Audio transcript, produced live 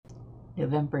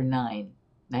November 9,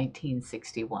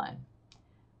 1961.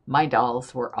 My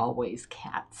dolls were always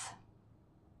cats.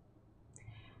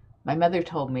 My mother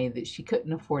told me that she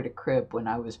couldn't afford a crib when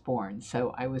I was born,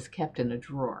 so I was kept in a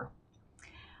drawer.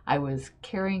 I was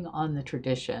carrying on the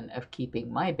tradition of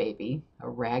keeping my baby, a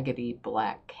raggedy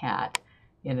black cat,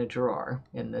 in a drawer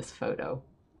in this photo.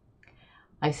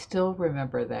 I still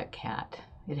remember that cat.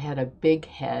 It had a big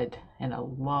head and a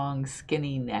long,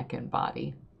 skinny neck and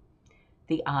body.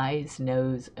 The eyes,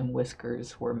 nose, and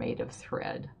whiskers were made of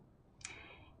thread.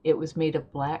 It was made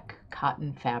of black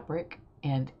cotton fabric,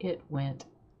 and it went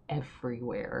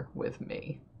everywhere with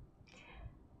me.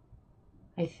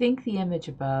 I think the image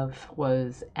above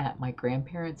was at my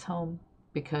grandparents' home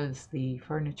because the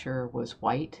furniture was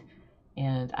white,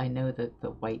 and I know that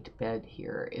the white bed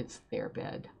here is their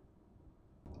bed.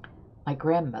 My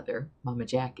grandmother, Mama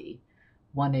Jackie,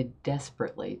 wanted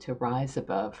desperately to rise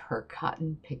above her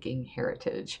cotton picking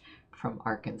heritage from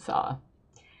Arkansas.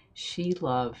 She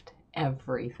loved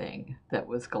everything that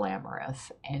was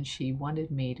glamorous, and she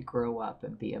wanted me to grow up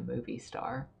and be a movie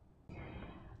star.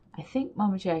 I think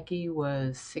Mama Jackie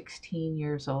was 16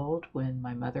 years old when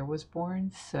my mother was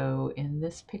born, so in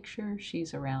this picture,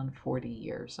 she's around 40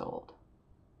 years old.